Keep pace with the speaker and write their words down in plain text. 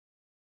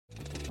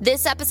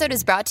This episode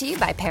is brought to you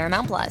by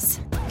Paramount Plus.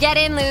 Get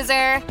in,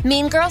 loser!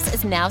 Mean Girls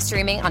is now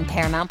streaming on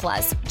Paramount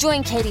Plus.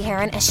 Join Katie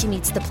Heron as she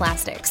meets the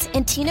plastics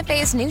in Tina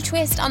Fey's new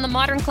twist on the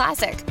modern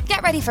classic.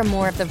 Get ready for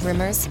more of the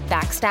rumors,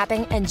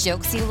 backstabbing, and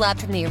jokes you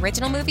loved from the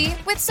original movie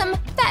with some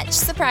fetch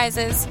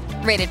surprises.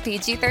 Rated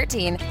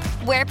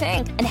PG-13. Wear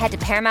pink and head to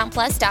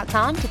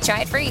ParamountPlus.com to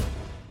try it free.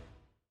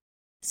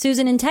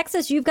 Susan in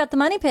Texas, you've got the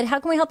Money Pit. How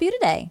can we help you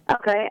today?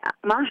 Okay,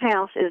 my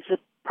house is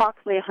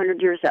approximately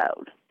 100 years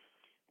old,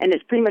 and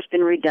it's pretty much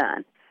been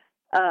redone.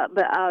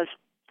 But I was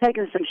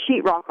taking some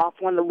sheetrock off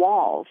one of the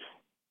walls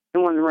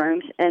in one of the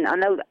rooms, and I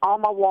know that all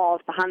my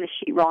walls behind the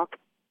sheetrock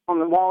on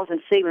the walls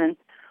and ceiling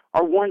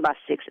are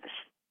 1x6s,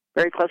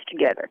 very close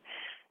together.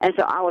 And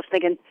so I was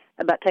thinking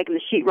about taking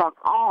the sheetrock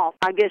off,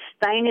 I guess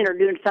staining or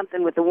doing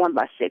something with the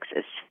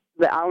 1x6s.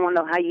 But I want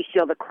to know how you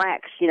seal the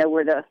cracks,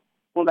 where the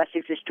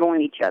 1x6s join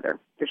each other.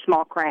 They're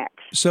small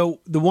cracks. So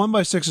the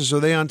 1x6s,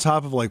 are they on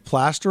top of like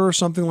plaster or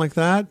something like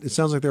that? It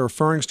sounds like they were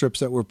furring strips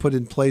that were put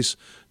in place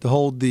to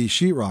hold the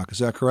sheetrock. Is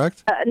that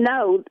correct?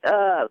 No,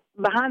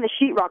 behind the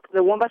sheetrock, the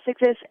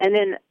 1x6s, and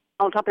then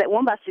on top of that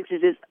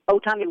 1x6s is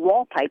old-timey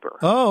wallpaper.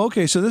 Oh,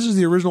 okay. So this is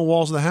the original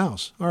walls of the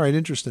house. All right,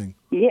 interesting.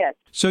 Yes.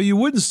 So you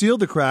wouldn't seal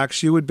the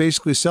cracks. You would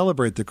basically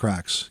celebrate the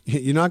cracks.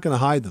 You're not going to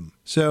hide them.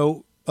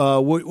 So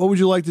what would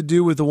you like to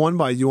do with the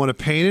 1x? Do you want to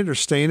paint it or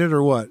stain it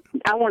or what?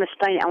 I want to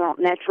stain it. I want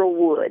natural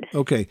wood.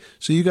 Okay.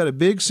 So you got a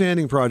big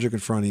sanding project in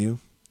front of you,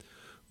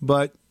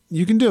 but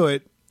you can do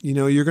it.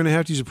 You're going to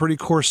have to use a pretty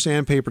coarse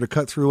sandpaper to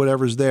cut through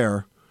whatever's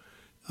there.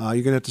 You're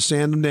going to have to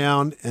sand them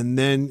down, and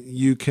then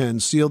you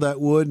can seal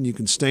that wood, and you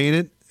can stain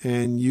it,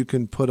 and you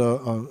can put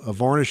a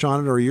varnish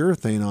on it or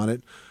urethane on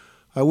it.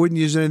 I wouldn't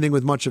use anything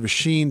with much of a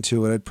sheen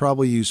to it. I'd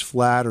probably use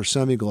flat or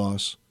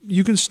semi-gloss.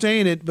 You can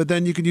stain it, but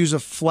then you could use a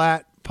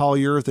flat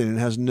polyurethane and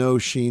it has no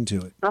sheen to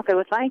it. Okay,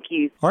 well, thank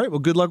you. All right, well,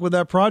 good luck with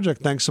that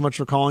project. Thanks so much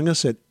for calling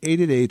us at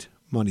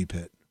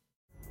 888-MONEY-PIT.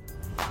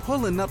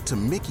 Pulling up to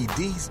Mickey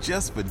D's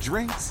just for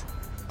drinks?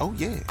 Oh,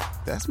 yeah,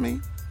 that's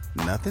me.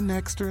 Nothing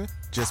extra,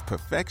 just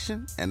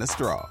perfection and a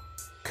straw.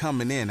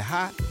 Coming in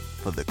hot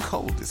for the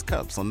coldest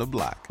cups on the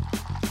block.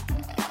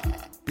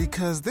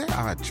 Because there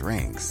are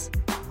drinks.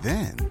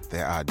 Then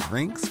there are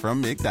drinks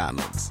from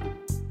McDonald's.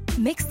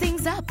 Mix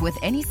things up with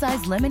any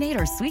size lemonade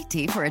or sweet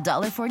tea for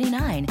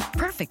 $1.49.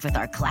 Perfect with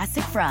our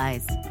classic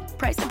fries.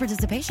 Price and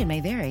participation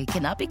may vary.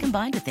 Cannot be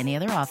combined with any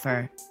other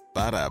offer.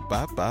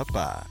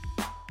 Ba-da-ba-ba-ba.